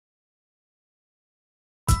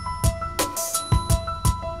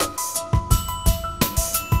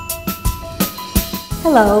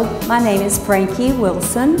Hello, my name is Frankie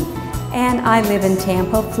Wilson and I live in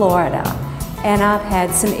Tampa, Florida. And I've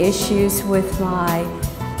had some issues with my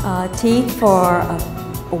teeth for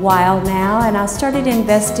a while now, and I started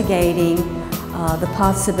investigating the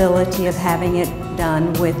possibility of having it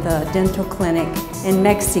done with a dental clinic in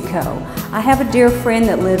Mexico. I have a dear friend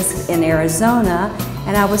that lives in Arizona,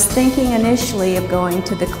 and I was thinking initially of going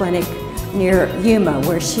to the clinic near Yuma,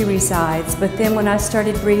 where she resides, but then when I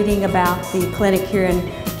started reading about the clinic here in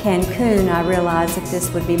Cancun, I realized that this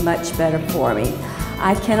would be much better for me.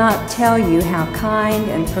 I cannot tell you how kind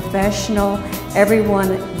and professional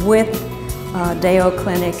everyone with Dayo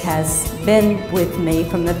Clinic has been with me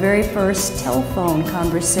from the very first telephone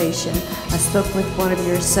conversation. I spoke with one of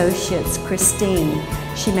your associates, Christine.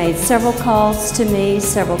 She made several calls to me,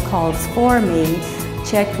 several calls for me,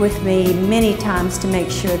 checked with me many times to make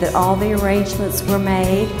sure that all the arrangements were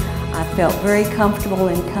made. I felt very comfortable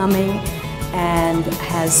in coming and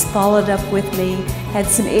has followed up with me. Had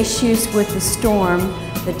some issues with the storm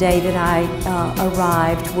the day that I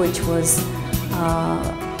arrived, which was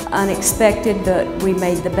unexpected, but we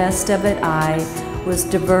made the best of it. I was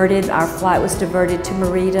diverted, our flight was diverted to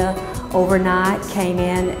Merida overnight, came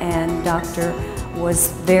in, and doctor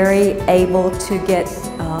was very able to get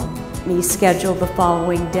me scheduled the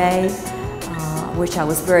following day, which I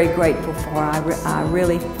was very grateful for. I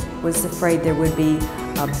really was afraid there would be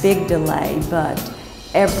a big delay, but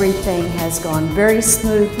everything has gone very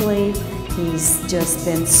smoothly. He's just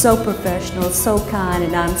been so professional, so kind,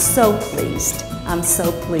 and I'm so pleased. I'm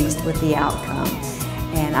so pleased with the outcome.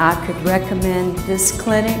 And I could recommend this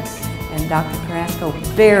clinic and Dr. Carrasco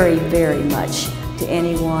very, very much to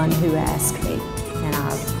anyone who asks me. And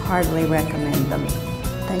I heartily recommend them.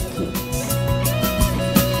 Thank you.